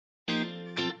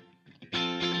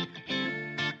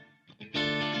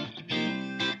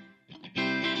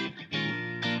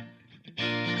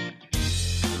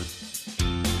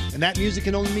And that music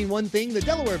can only mean one thing. The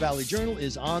Delaware Valley Journal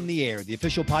is on the air, the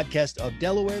official podcast of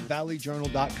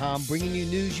DelawareValleyJournal.com, bringing you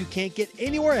news you can't get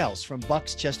anywhere else from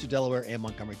Bucks, Chester, Delaware, and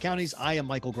Montgomery counties. I am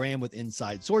Michael Graham with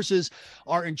Inside Sources.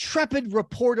 Our intrepid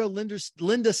reporter,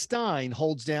 Linda Stein,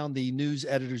 holds down the news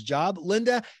editor's job.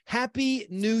 Linda, Happy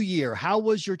New Year. How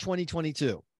was your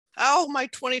 2022? Oh, my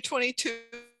 2022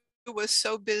 was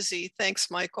so busy.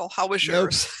 Thanks, Michael. How was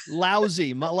yours?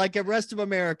 Lousy. Like the rest of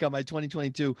America, my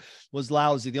 2022 was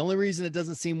lousy. The only reason it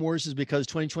doesn't seem worse is because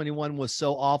 2021 was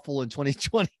so awful and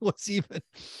 2020 was even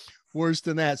worse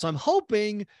than that. So I'm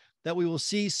hoping that we will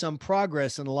see some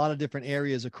progress in a lot of different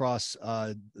areas across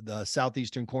the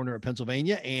southeastern corner of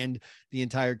Pennsylvania and the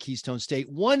entire Keystone State.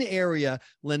 One area,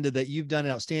 Linda, that you've done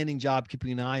an outstanding job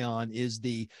keeping an eye on is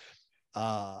the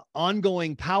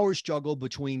ongoing power struggle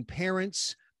between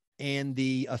parents and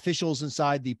the officials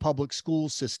inside the public school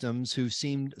systems, who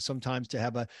seemed sometimes to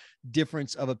have a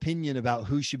difference of opinion about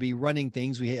who should be running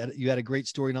things. You had a great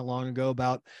story not long ago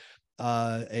about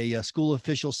a school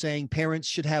official saying parents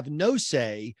should have no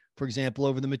say, for example,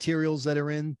 over the materials that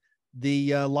are in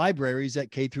the libraries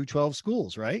at K through 12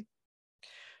 schools, right?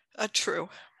 True.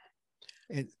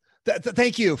 And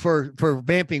thank you for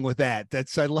vamping with that.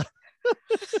 That's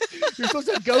you're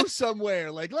supposed to go somewhere.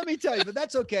 Like, let me tell you, but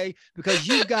that's okay, because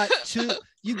you've got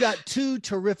two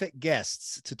terrific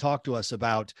guests to talk to us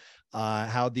about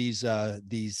how these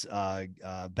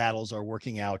battles are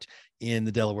working out in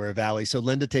the Delaware Valley. So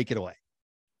Linda, take it away.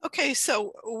 Okay.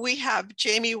 So we have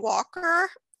Jamie Walker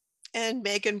and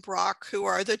Megan Brock, who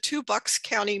are the two Bucks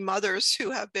County mothers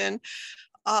who have been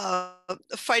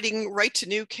fighting right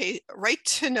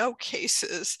to know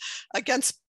cases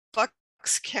against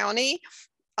Bucks County,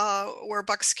 where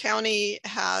Bucks County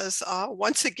has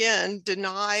once again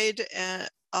denied and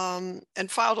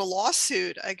filed a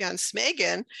lawsuit against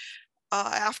Megan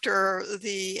after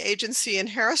the agency in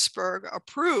Harrisburg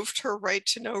approved her right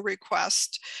to know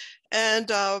request. And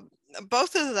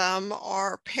both of them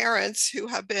are parents who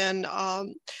have been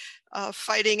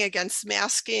fighting against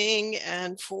masking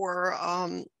and for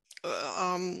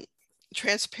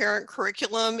transparent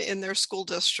curriculum in their school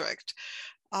district.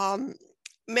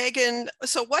 Megan,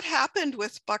 so what happened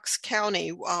with Bucks County?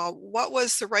 What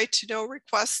was the right to know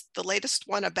request, the latest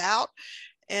one, about?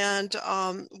 And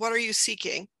what are you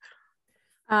seeking?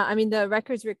 The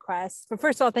records request. But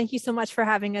first of all, thank you so much for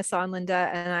having us on, Linda.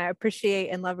 And I appreciate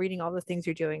and love reading all the things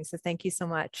you're doing. So thank you so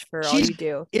much for all you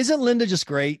do. Isn't Linda just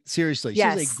great? Seriously,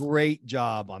 yes. She does a great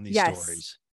job on these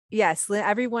stories. Yes,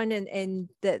 everyone in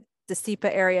the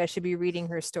SEPA area should be reading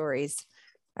her stories.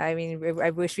 I mean, I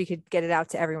wish we could get it out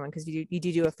to everyone, because you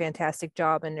do a fantastic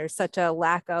job. And there's such a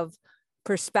lack of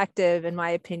perspective, in my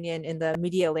opinion, in the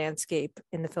media landscape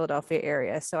in the Philadelphia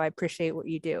area. So I appreciate what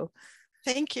you do.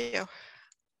 Thank you.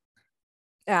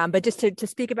 But just to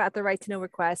speak about the right to know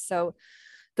request. So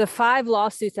the 5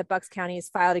 lawsuits that Bucks County has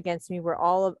filed against me, where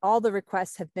all the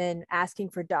requests have been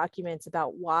asking for documents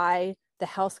about why the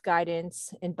health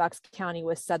guidance in Bucks County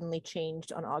was suddenly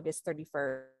changed on August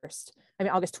 23rd,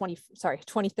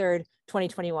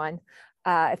 2021.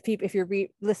 If your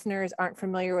listeners aren't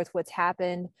familiar with what's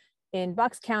happened, in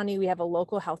Bucks County, we have a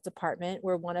local health department.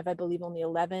 We're one of, I believe, only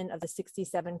 11 of the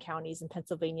 67 counties in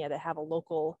Pennsylvania that have a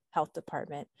local health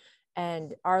department.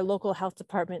 And our local health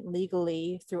department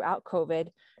legally, throughout COVID,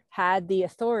 had the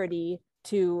authority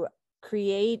to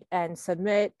create and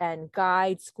submit and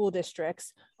guide school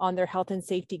districts on their health and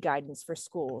safety guidance for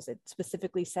schools. It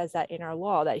specifically says that in our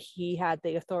law, that he had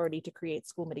the authority to create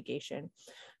school mitigation.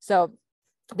 So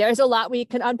there's a lot we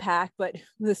can unpack, but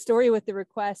the story with the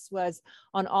request was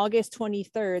on August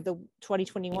 23rd,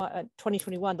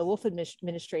 2021, the Wolf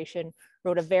administration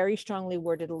wrote a very strongly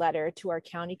worded letter to our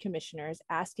county commissioners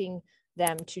asking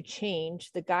them to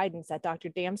change the guidance that Dr.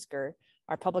 Damsker,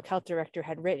 our public health director,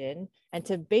 had written, and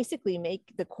to basically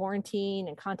make the quarantine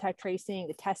and contact tracing,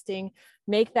 the testing,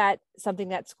 make that something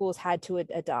that schools had to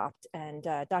adopt. And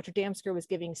Dr. Damsker was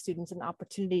giving students an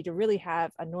opportunity to really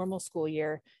have a normal school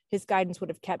year. His guidance would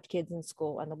have kept kids in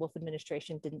school, and the Wolf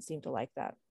administration didn't seem to like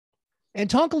that. And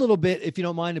talk a little bit, if you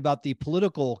don't mind, about the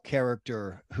political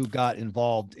character who got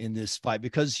involved in this fight,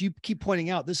 because you keep pointing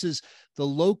out this is the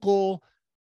local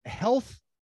health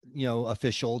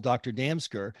official, Dr.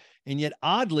 Damsker, and yet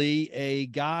oddly, a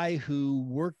guy who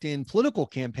worked in political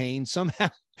campaigns somehow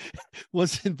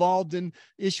was involved in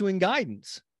issuing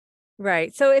guidance.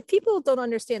 Right. So if people don't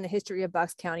understand the history of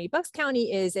Bucks County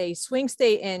is a swing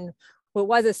state in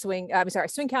swing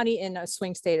county in a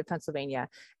swing state of Pennsylvania.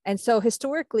 And so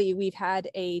historically, we've had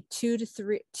a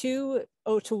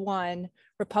 2-1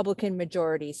 Republican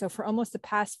majority. So for almost the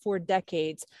past 4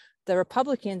 decades, the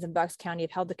Republicans in Bucks County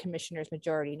have held the commissioner's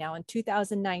majority. Now in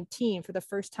 2019, for the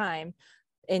first time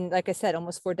in, like I said,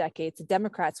 almost 4 decades, the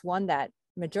Democrats won that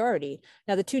majority.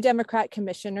 Now, the 2 Democrat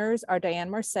commissioners are Diane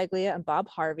Marseglia and Bob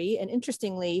Harvey. And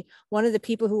interestingly, one of the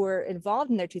people who were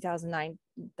involved in their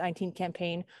 2019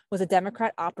 campaign was a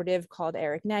Democrat operative called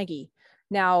Eric Nagy.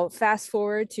 Now, fast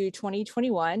forward to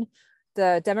 2021,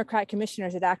 the Democrat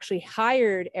commissioners had actually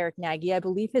hired Eric Nagy. I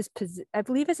believe his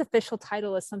official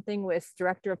title is something with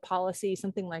Director of Policy,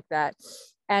 something like that.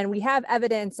 And we have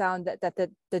evidence on that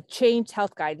the changed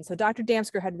health guidance. So Dr.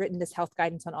 Damsker had written this health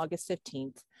guidance on August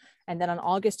 15th. And then on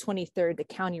August 23rd, the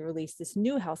county released this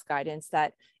new health guidance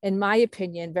that, in my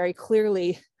opinion, very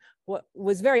clearly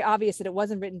was very obvious that it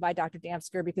wasn't written by Dr.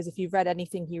 Damsker, because if you've read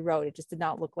anything he wrote, it just did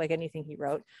not look like anything he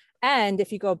wrote. And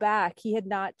if you go back, he had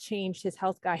not changed his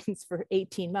health guidance for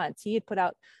 18 months. He had put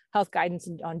out health guidance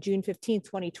on June 15th,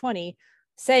 2020,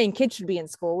 saying kids should be in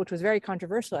school, which was very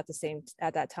controversial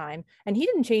at that time. And he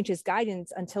didn't change his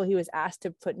guidance until he was asked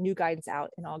to put new guidance out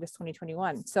in August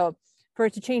 2021. So for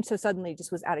it to change so suddenly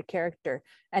just was out of character.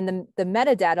 And the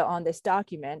metadata on this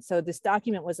document, so this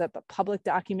document was a public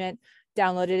document,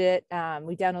 downloaded it,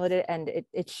 we downloaded it, and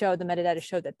it showed, the metadata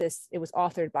showed that it was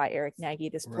authored by Eric Nagy,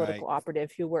 this political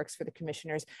operative who works for the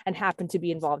commissioners and happened to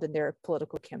be involved in their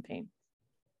political campaign.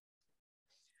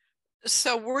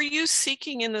 So were you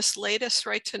seeking in this latest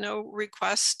right to know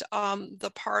request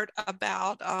the part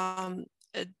about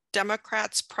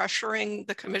Democrats pressuring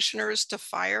the commissioners to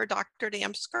fire Dr.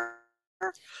 Damsker?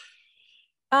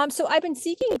 So I've been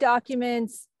seeking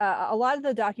documents. A lot of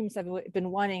the documents I've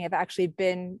been wanting have actually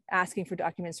been asking for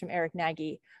documents from Eric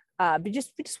Nagy. But we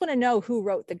just want to know who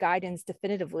wrote the guidance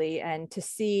definitively and to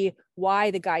see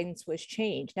why the guidance was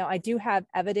changed. Now, I do have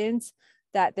evidence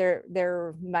that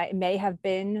there may have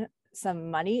been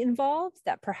some money involved,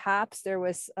 that perhaps there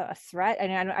was a threat.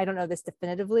 And I don't know this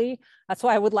definitively. That's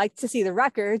why I would like to see the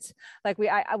records. Like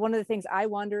one of the things I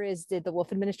wonder is, did the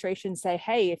Wolf administration say,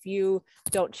 hey, if you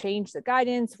don't change the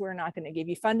guidance, we're not going to give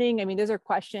you funding? I mean, those are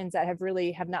questions that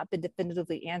have not been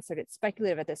definitively answered. It's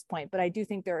speculative at this point, but I do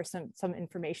think there are some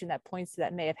information that points to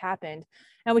that may have happened.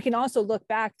 And we can also look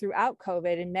back throughout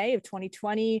COVID. In May of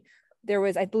 2020, there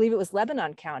was, I believe it was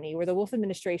Lebanon County, where the Wolf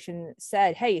administration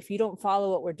said, hey, if you don't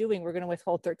follow what we're doing, we're going to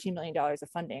withhold $13 million of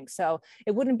funding. So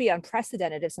it wouldn't be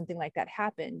unprecedented if something like that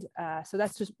happened. So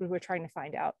that's just what we're trying to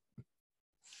find out.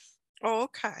 Oh,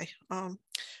 okay.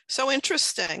 So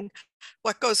interesting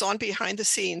what goes on behind the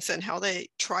scenes and how they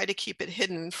try to keep it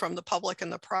hidden from the public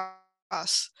and the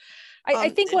press. I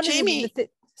think one Jamie, of the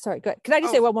sorry, good. Can I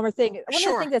just say one more thing? One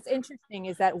sure. of the things that's interesting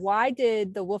is that why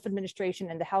did the Wolf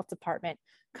administration and the health department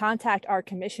contact our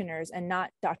commissioners and not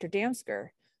Dr. Damsker?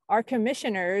 Our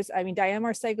commissioners, I mean, Diane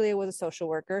Marseglia was a social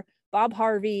worker, Bob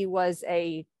Harvey was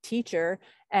a teacher,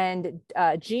 and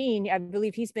Gene, I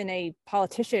believe he's been a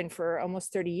politician for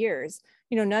almost 30 years.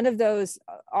 You know, none of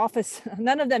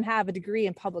them have a degree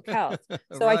in public health.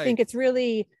 So I think it's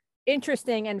really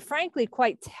interesting and frankly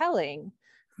quite telling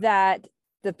that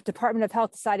the Department of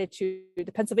Health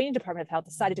the Pennsylvania Department of Health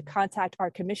decided to contact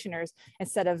our commissioners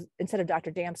instead of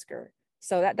Dr. Damsker.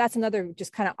 So that's another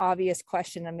just kind of obvious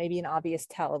question and maybe an obvious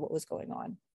tell of what was going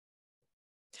on.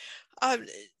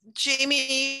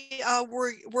 Jamie,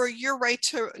 were your right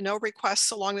to know requests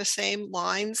along the same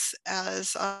lines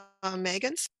as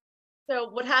Megan's? So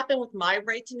what happened with my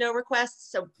right to know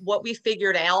request? So what we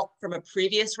figured out from a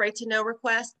previous right to know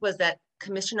request was that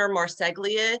Commissioner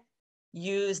Marseglia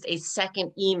used a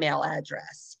second email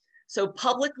address. So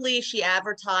publicly, she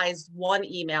advertised one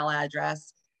email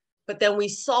address, but then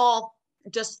we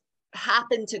just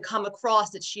happened to come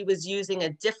across that she was using a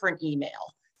different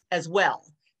email as well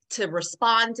to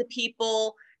respond to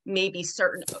people. Maybe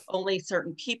only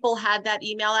certain people had that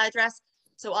email address.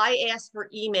 So I asked for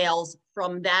emails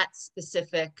from that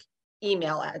specific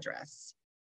email address,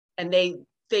 and they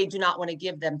do not want to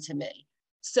give them to me.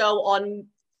 So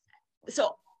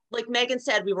like Megan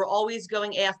said, we were always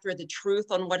going after the truth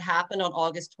on what happened on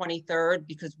August 23rd,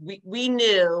 because we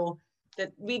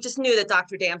just knew that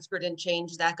Dr. Damsker didn't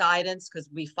change that guidance because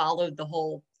we followed the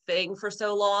whole thing for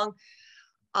so long.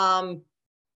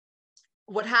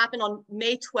 What happened on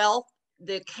May 12th,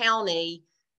 the county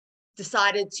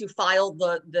decided to file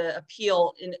the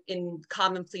appeal in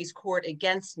Common Pleas Court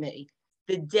against me.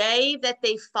 The day that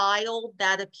they filed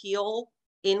that appeal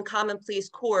in Common Pleas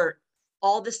Court,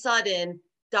 all of a sudden,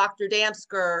 Dr.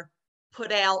 Damsker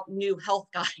put out new health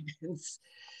guidance.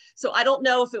 So I don't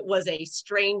know if it was a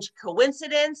strange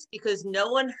coincidence, because no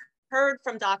one heard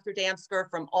from Dr. Damsker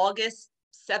from August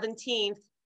 17th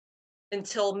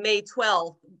until May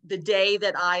 12th, the day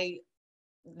that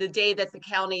the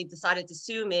county decided to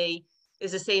sue me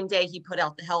is the same day he put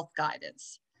out the health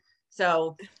guidance.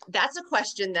 So that's a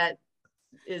question that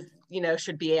is,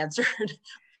 should be answered.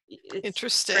 It's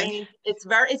interesting. strange.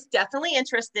 It's definitely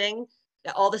interesting.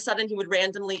 All of a sudden he would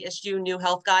randomly issue new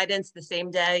health guidance the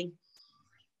same day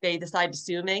they decide to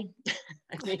sue me.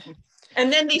 I mean,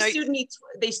 and then they sued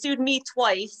me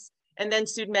twice, and then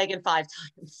sued Megan 5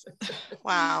 times.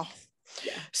 Wow.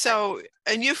 Yeah. So,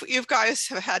 and you guys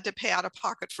have had to pay out of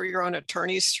pocket for your own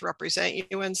attorneys to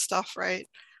represent you and stuff, right?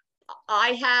 I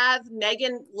have.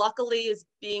 Megan, luckily, is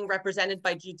being represented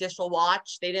by Judicial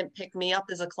Watch. They didn't pick me up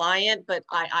as a client, but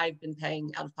I've been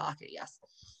paying out of pocket, yes.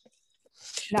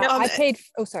 No, I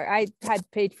had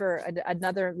paid for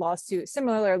another lawsuit,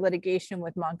 similar litigation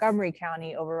with Montgomery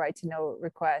County over right to know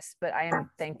requests, but I am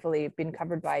thankfully been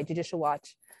covered by Judicial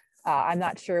Watch. I'm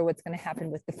not sure what's going to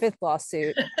happen with the 5th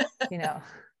lawsuit.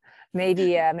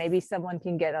 Maybe someone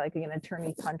can get like an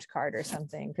attorney punch card or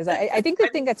something. Because I think the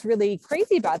thing that's really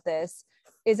crazy about this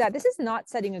is that this is not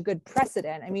setting a good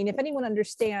precedent. I mean, if anyone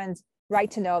understands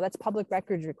right to know, that's public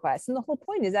records requests. And the whole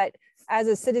point is that as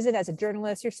a citizen, as a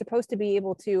journalist, you're supposed to be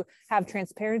able to have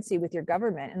transparency with your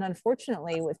government. And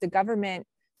unfortunately, if the government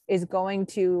is going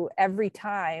to, every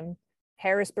time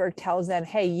Harrisburg tells them,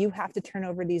 hey, you have to turn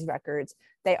over these records,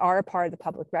 they are a part of the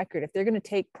public record. If they're going to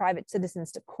take private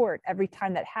citizens to court every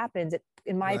time that happens, it,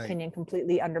 in my opinion,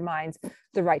 completely undermines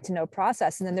the right to know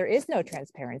process. And then there is no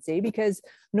transparency because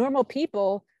normal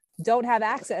people don't have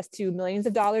access to millions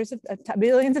of dollars,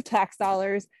 billions of tax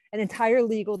dollars, an entire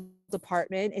legal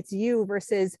department. It's you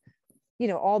versus,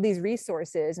 all these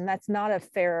resources. And that's not a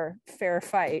fair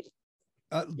fight.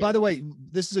 By the way,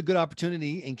 this is a good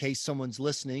opportunity in case someone's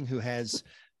listening who has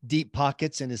deep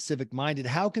pockets and is civic minded.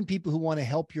 How can people who want to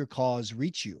help your cause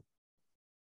reach you?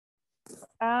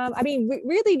 We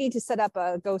really need to set up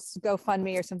a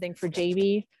GoFundMe or something for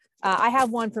Jamie. I have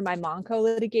one for my Monco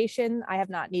litigation. I have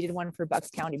not needed one for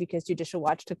Bucks County because Judicial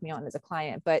Watch took me on as a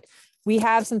client, but we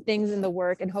have some things in the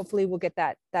work and hopefully we'll get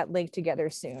that link together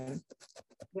soon.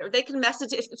 They can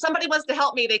message, if somebody wants to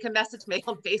help me, they can message me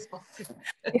on Facebook.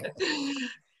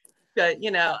 But,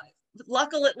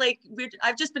 luckily,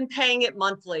 I've just been paying it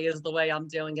monthly is the way I'm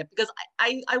doing it because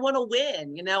I want to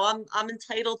win, I'm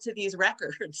entitled to these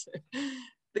records.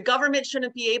 The government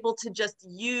shouldn't be able to just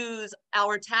use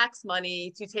our tax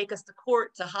money to take us to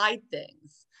court to hide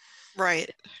things. Right.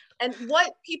 And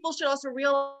what people should also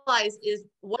realize is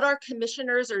what our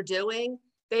commissioners are doing.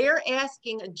 They are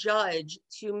asking a judge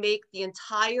to make the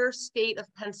entire state of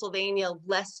Pennsylvania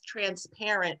less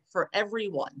transparent for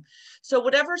everyone. So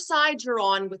whatever side you're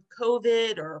on with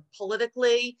COVID or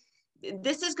politically,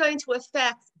 this is going to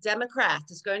affect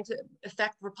Democrats, it's going to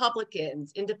affect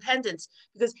Republicans, independents,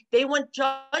 because they want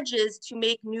judges to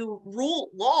make new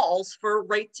laws for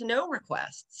right to know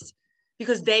requests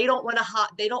because they don't want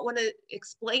to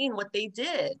explain what they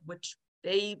did, which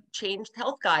they changed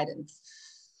health guidance.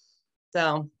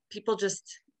 So people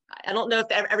I don't know if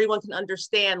everyone can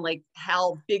understand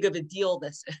how big of a deal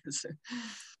this is.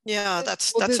 Yeah,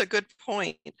 that's a good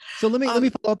point. So let me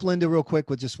follow up, Linda, real quick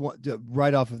with just one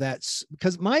right off of that,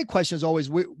 because my question is always,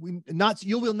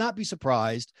 you will not be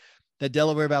surprised that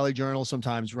Delaware Valley Journal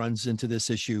sometimes runs into this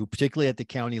issue, particularly at the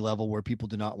county level where people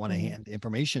do not want to hand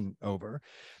information over.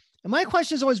 And my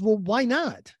question is always, well, why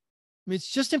not? I mean,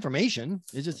 it's just information.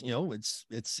 It's just,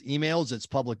 it's emails, it's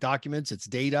public documents, it's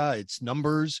data, it's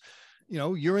numbers.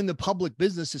 You're in the public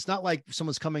business. It's not like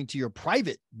someone's coming to your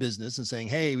private business and saying,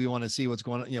 hey, we want to see what's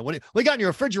going on. What you got in your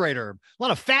refrigerator? A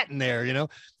lot of fat in there,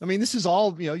 I mean, this is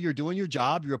all, you're doing your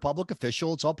job. You're a public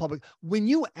official. It's all public. When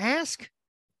you ask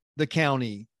the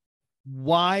county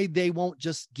why they won't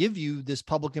just give you this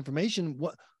public information,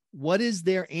 what is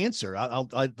their answer?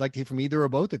 I'd like to hear from either or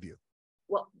both of you.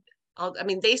 Well,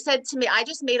 they said to me, I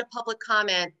just made a public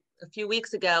comment a few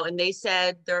weeks ago, and they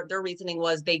said their reasoning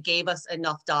was they gave us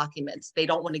enough documents. They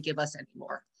don't want to give us any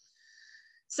more.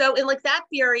 So in that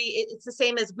theory, it's the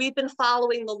same as we've been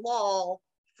following the law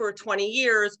for 20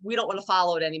 years. We don't want to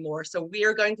follow it anymore. So we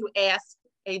are going to ask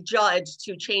a judge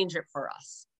to change it for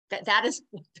us. That is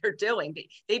what they're doing.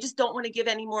 They just don't want to give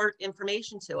any more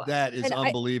information to us. That is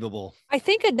unbelievable. I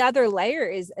think another layer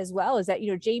is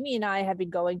that, Jamie and I have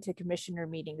been going to commissioner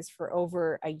meetings for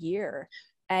over a year.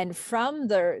 And from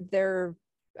at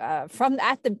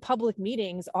the public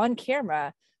meetings on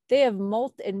camera, they have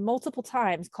multiple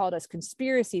times called us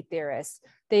conspiracy theorists.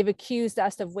 They've accused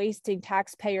us of wasting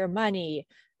taxpayer money.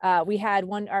 We had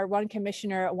our one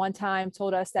commissioner at one time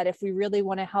told us that if we really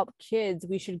want to help kids,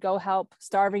 we should go help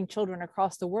starving children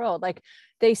across the world.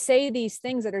 They say these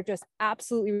things that are just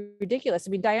absolutely ridiculous.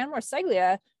 I mean, Diane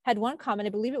Marseglia had one comment,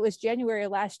 I believe it was January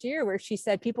last year, where she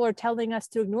said, people are telling us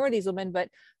to ignore these women, but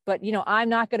I'm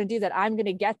not going to do that. I'm going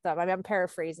to get them. I mean, I'm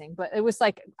paraphrasing, but it was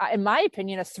like, in my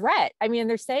opinion, a threat. I mean,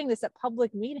 they're saying this at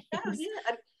public meetings. Oh,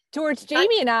 yeah. Towards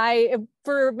Jamie and I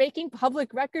for making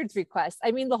public records requests.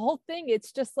 I mean, the whole thing,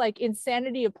 it's just like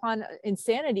insanity upon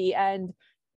insanity. And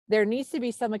there needs to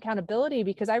be some accountability,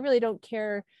 because I really don't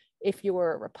care if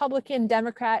you're a Republican,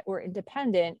 Democrat, or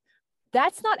independent.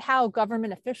 That's not how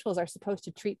government officials are supposed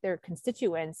to treat their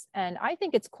constituents. And I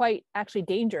think it's quite actually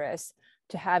dangerous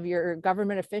to have your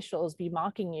government officials be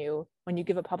mocking you when you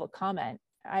give a public comment.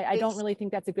 I don't really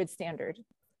think that's a good standard.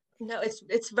 No,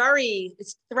 it's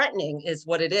threatening is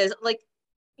what it is. Like,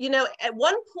 at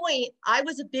one point I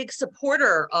was a big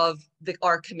supporter of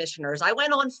our commissioners. I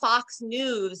went on Fox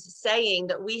News saying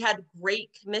that we had great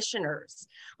commissioners.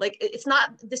 Like,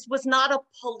 this was not a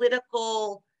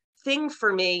political thing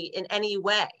for me in any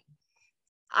way.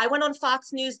 I went on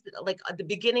Fox News like at the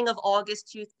beginning of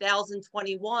August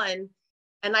 2021,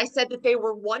 and I said that they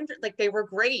were they were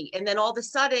great. And then all of a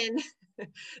sudden,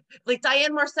 like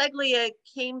Diane Marseglia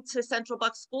came to Central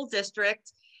Bucks School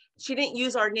District. She didn't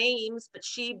use our names, but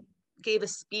she gave a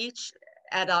speech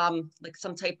at like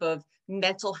some type of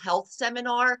mental health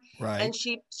seminar. Right. And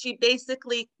she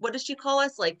basically, what did she call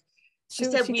us? Like, She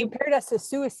compared us to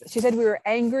suicide. She said we were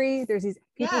angry. There's these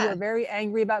people who are very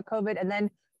angry about COVID, and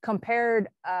then compared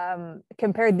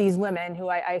these women who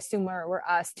I assume were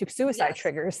us to suicide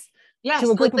triggers. Yes,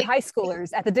 to a group of high schoolers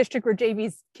at the district where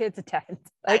JB's kids attend.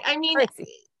 Like, I mean,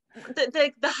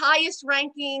 the highest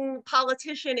ranking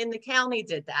politician in the county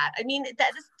did that. I mean,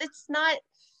 it's not,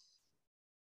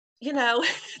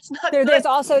 it's not. There's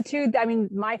also too, I mean,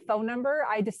 my phone number,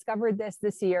 I discovered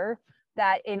this year,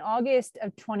 that in August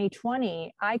of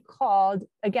 2020, I called,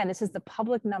 again, this is the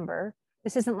public number.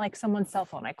 This isn't like someone's cell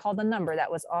phone. I called the number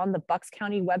that was on the Bucks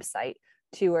County website,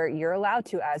 to where you're allowed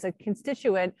to, as a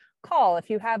constituent, call if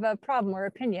you have a problem or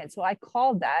opinion. So I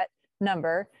called that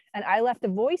number and I left a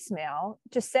voicemail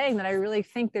just saying that I really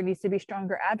think there needs to be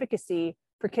stronger advocacy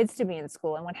for kids to be in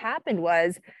school. And what happened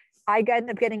was I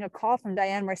ended up getting a call from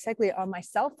Diane Marseglia on my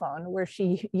cell phone, where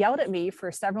she yelled at me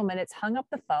for several minutes, hung up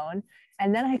the phone.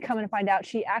 And then I come and find out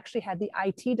she actually had the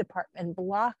IT department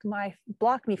block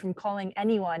me from calling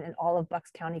anyone in all of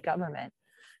Bucks County government.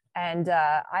 And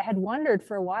I had wondered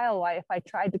for a while why, if I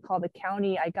tried to call the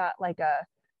county, I got like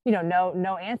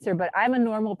no answer. But I'm a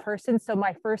normal person, so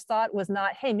my first thought was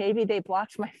not, hey, maybe they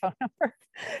blocked my phone number,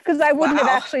 because I wouldn't have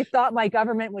actually thought my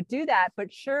government would do that.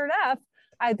 But sure enough,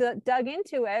 I dug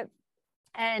into it,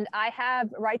 and I have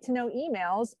right to know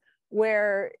emails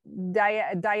where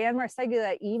Diane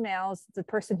Marseglia emails the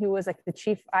person who was like the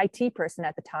chief IT person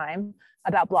at the time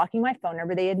about blocking my phone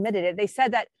number. They admitted it. They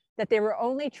said that they were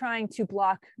only trying to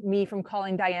block me from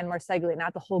calling Diane Marseglia,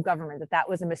 not the whole government, that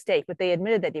was a mistake. But they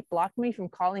admitted that they blocked me from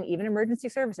calling even emergency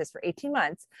services for 18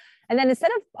 months. And then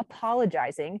instead of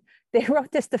apologizing, they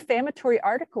wrote this defamatory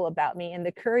article about me in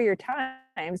the Courier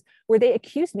Times, where they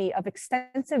accused me of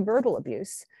extensive verbal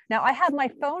abuse. Now, I have my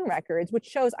phone records, which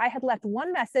shows I had left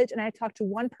one message and I talked to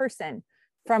one person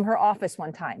from her office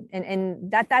one time, and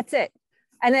that's it.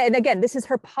 And again, this is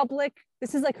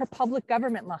like her public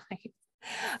government line.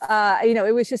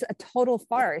 It was just a total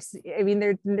farce. I mean,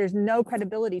 there's no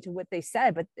credibility to what they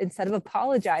said, but instead of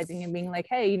apologizing and being like,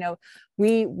 hey,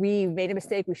 we made a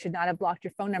mistake, we should not have blocked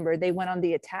your phone number, they went on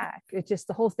the attack.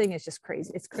 The whole thing is just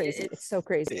crazy. It's crazy. It's so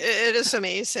crazy. It is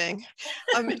amazing.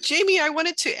 Jamie, I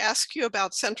wanted to ask you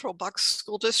about Central Bucks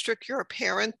School District. You're a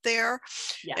parent there.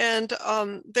 Yeah.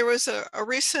 And there was a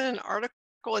recent article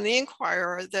in the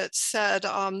Inquirer that said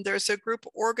there's a group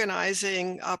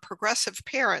organizing progressive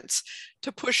parents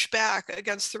to push back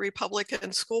against the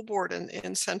Republican school board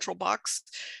in Central Bucks,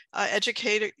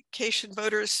 Education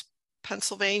Voters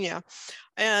Pennsylvania.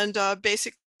 And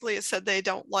basically it said they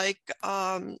don't like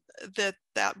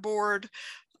that board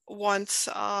wants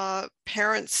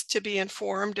parents to be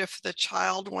informed if the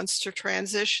child wants to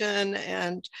transition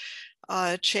and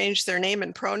change their name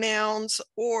and pronouns,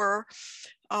 or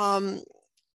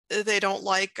they don't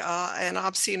like an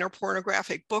obscene or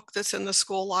pornographic book that's in the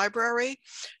school library.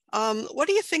 What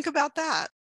do you think about that?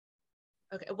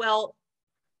 Okay, well,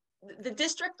 the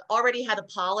district already had a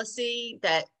policy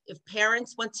that if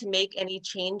parents want to make any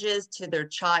changes to their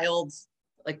child's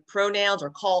like pronouns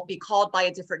or be called by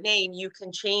a different name, you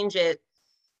can change it,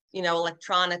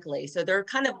 electronically. So there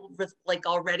kind of like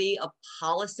already a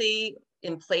policy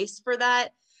in place for that.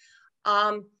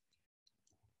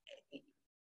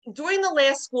 During the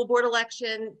last school board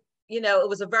election, it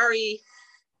was a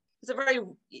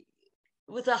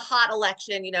hot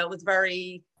election. It was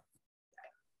very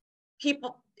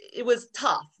it was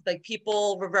tough. Like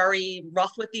people were very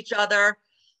rough with each other.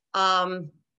 And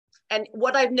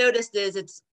what I've noticed is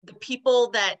it's the people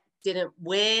that didn't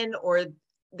win, or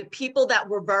the people that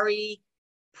were very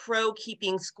pro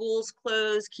keeping schools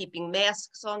closed, keeping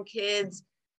masks on kids,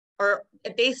 are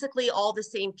basically all the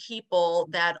same people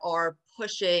that are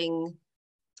pushing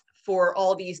for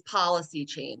all these policy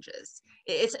changes.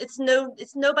 It's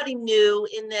nobody new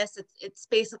in this. It's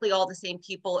basically all the same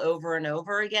people over and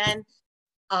over again.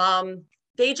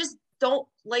 They just don't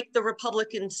like the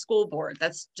Republican school board.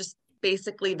 That's just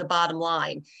basically the bottom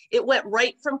line. It went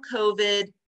right from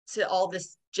COVID to all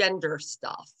this gender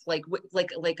stuff, like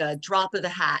a drop of the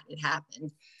hat. It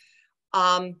happened.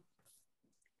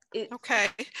 Okay.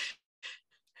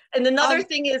 And another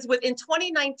thing is, in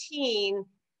 2019,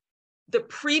 the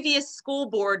previous school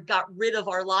board got rid of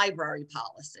our library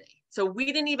policy. So we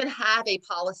didn't even have a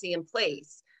policy in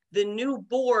place. The new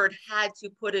board had to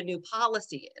put a new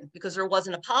policy in because there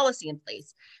wasn't a policy in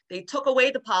place. They took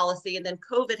away the policy and then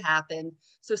COVID happened.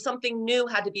 So something new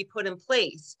had to be put in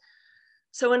place.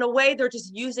 So in a way, they're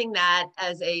just using that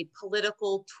as a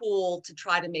political tool to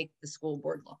try to make the school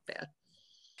board look bad.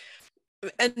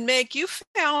 And Meg, you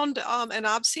found an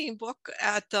obscene book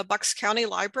at the Bucks County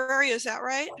Library, is that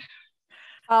right?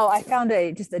 Oh, I found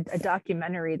just a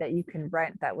documentary that you can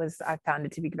rent I found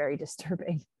it to be very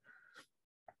disturbing.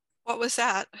 What was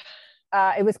that?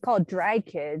 It was called Drag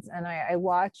Kids, and I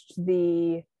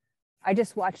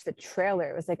just watched the trailer.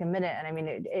 It was like a minute, and I mean,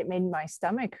 it made my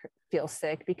stomach feel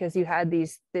sick because you had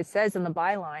these, it says in the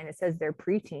byline, it says they're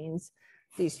preteens,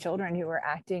 these children who were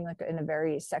acting like in a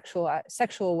very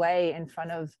sexual way in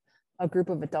front of a group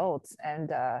of adults.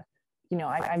 And,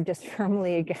 I'm just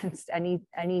firmly against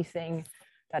anything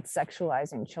that's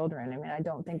sexualizing children. I mean, I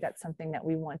don't think that's something that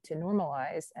we want to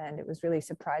normalize. And it was really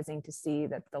surprising to see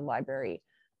that the library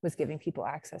was giving people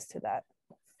access to that.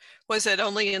 Was it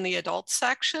only in the adult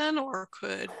section, or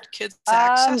could kids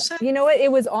access it? You know what?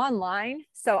 It was online.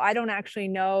 So I don't actually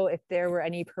know if there were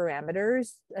any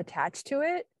parameters attached to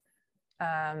it.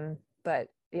 But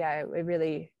yeah, it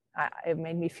really, it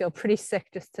made me feel pretty sick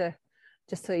just to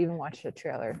even watch the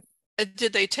trailer.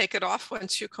 Did they take it off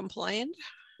once you complained?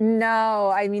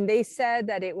 No, I mean, they said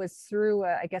that it was through,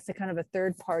 I guess, a kind of a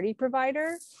third party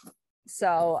provider.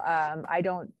 So I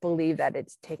don't believe that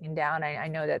it's taken down. I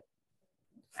know that,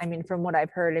 I mean, from what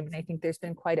I've heard, I mean, I think there's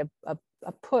been quite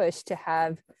a push to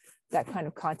have that kind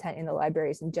of content in the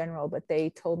libraries in general, but they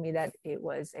told me that it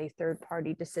was a third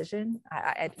party decision.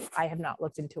 I have not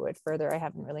looked into it further. I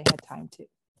haven't really had time to.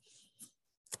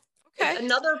 Okay.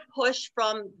 Another push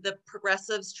from the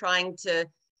progressives trying to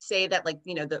say that, like,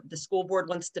 you know, the school board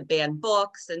wants to ban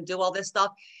books and do all this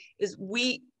stuff is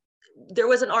there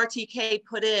was an RTK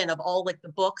put in of all like the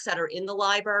books that are in the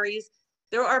libraries.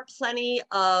 There are plenty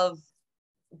of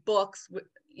books,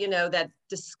 you know, that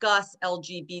discuss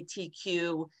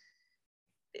LGBTQ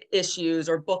issues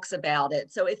or books about it.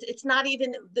 So it's not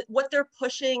even what they're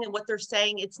pushing and what they're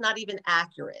saying, it's not even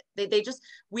accurate.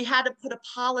 We had to put a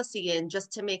policy in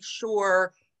just to make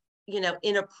sure, you know,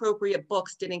 inappropriate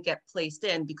books didn't get placed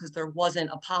in because there wasn't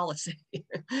a policy.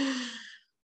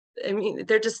 I mean,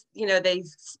 they're just, you know, they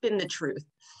spin the truth.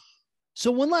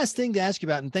 So one last thing to ask you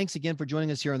about, and thanks again for joining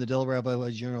us here on the Delaware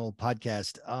Valley Journal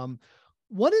podcast.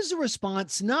 What is the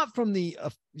response, not from the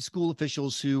school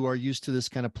officials who are used to this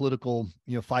kind of political,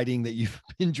 you know, fighting that you've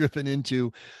been driven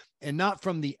into, and not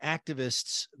from the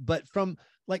activists, but from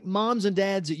like moms and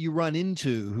dads that you run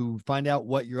into who find out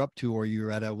what you're up to, or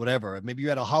you're at a whatever, maybe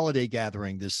you're at a holiday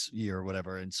gathering this year or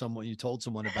whatever, and you told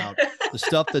someone about the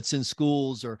stuff that's in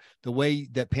schools or the way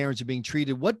that parents are being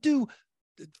treated. What do,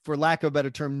 for lack of a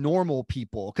better term, normal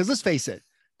people, because let's face it,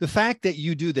 the fact that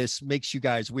you do this makes you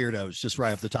guys weirdos just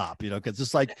right off the top, you know, because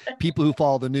it's like people who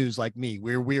follow the news like me,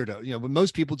 we're weirdo, you know, but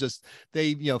most people just, they,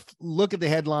 you know, look at the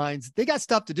headlines, they got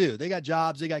stuff to do. They got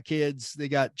jobs, they got kids, they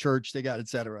got church, they got et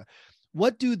cetera.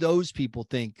 What do those people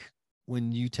think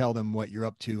when you tell them what you're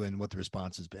up to and what the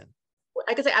response has been?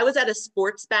 I could say I was at a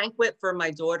sports banquet for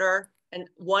my daughter, and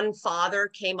one father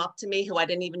came up to me who I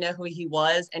didn't even know who he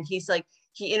was. And he's like,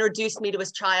 he introduced me to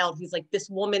his child. He's like, this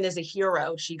woman is a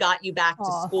hero. She got you back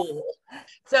to school.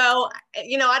 So,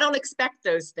 you know, I don't expect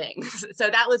those things. So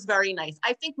that was very nice.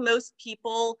 I think most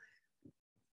people,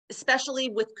 especially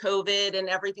with COVID and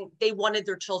everything, they wanted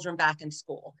their children back in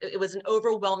school. It was an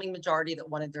overwhelming majority that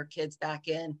wanted their kids back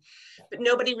in, but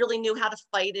nobody really knew how to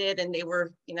fight it. And they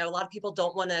were, you know, a lot of people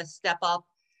don't want to step up,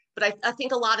 but I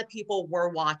think a lot of people were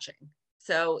watching.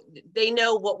 So they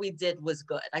know what we did was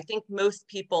good. I think most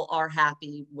people are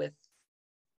happy with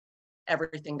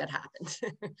everything that happened.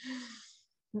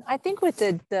 I think with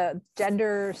the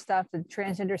gender stuff, the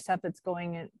transgender stuff that's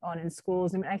going on in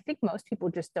schools, I mean, I think most people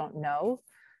just don't know.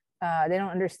 They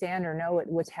don't understand or know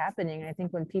what's happening. And I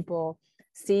think when people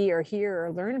see or hear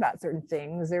or learn about certain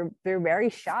things, they're very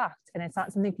shocked, and it's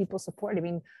not something people support. I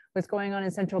mean, what's going on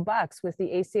in Central Bucks with the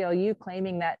ACLU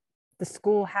claiming that the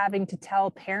school having to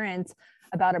tell parents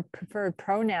about a preferred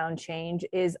pronoun change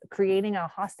is creating a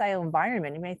hostile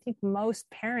environment. I mean, I think most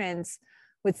parents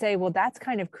would say, well, that's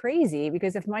kind of crazy,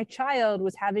 because if my child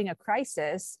was having a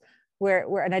crisis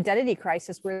where an identity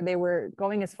crisis where they were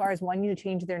going as far as wanting to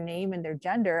change their name and their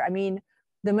gender, I mean,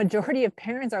 the majority of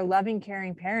parents are loving,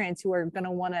 caring parents who are going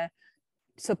to want to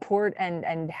support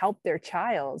and help their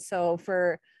child. So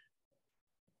for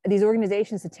these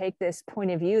organizations to take this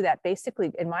point of view that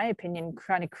basically, in my opinion,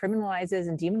 kind of criminalizes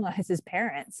and demonizes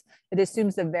parents, it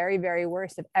assumes the very, very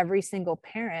worst of every single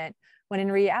parent, when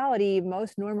in reality,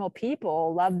 most normal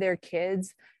people love their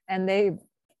kids and they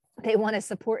want to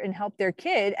support and help their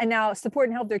kid. And now support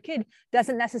and help their kid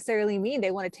doesn't necessarily mean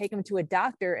they want to take them to a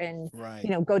doctor and, Right. you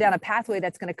know, go down a pathway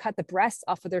that's going to cut the breasts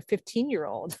off of their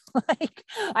 15-year-old. Like,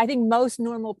 I think most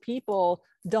normal people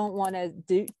don't want to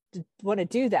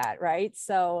do that. Right.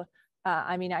 So,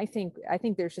 I mean, I think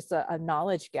there's just a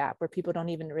knowledge gap where people don't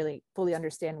even really fully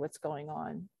understand what's going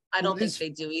on. I don't think they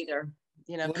do either.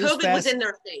 You know, Well, COVID was in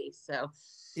their face. So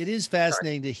it is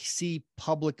fascinating to see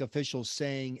public officials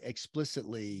saying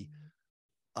explicitly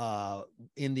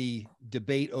in the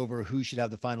debate over who should have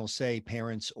the final say,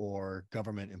 parents or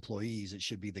government employees, it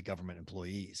should be the government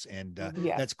employees. And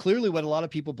that's clearly what a lot of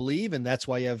people believe. And that's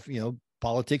why you have, you know,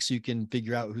 politics, so you can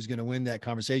figure out who's going to win that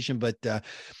conversation. But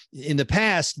in the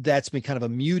past, that's been kind of a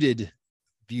muted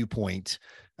viewpoint.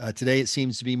 Today, it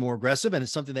seems to be more aggressive, and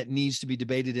it's something that needs to be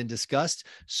debated and discussed.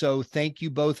 So thank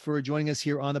you both for joining us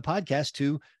here on the podcast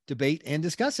to debate and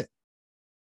discuss it.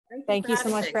 Thank you so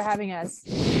much for having us.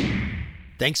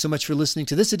 Thanks so much for listening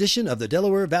to this edition of the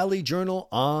Delaware Valley Journal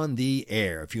on the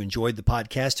Air. If you enjoyed the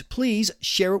podcast, please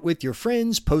share it with your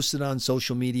friends, post it on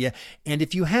social media, and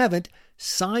if you haven't,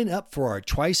 sign up for our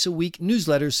twice-a-week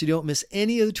newsletter so you don't miss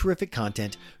any of the terrific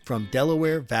content from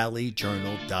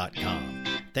DelawareValleyJournal.com.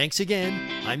 Thanks again.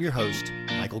 I'm your host,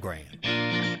 Michael Graham.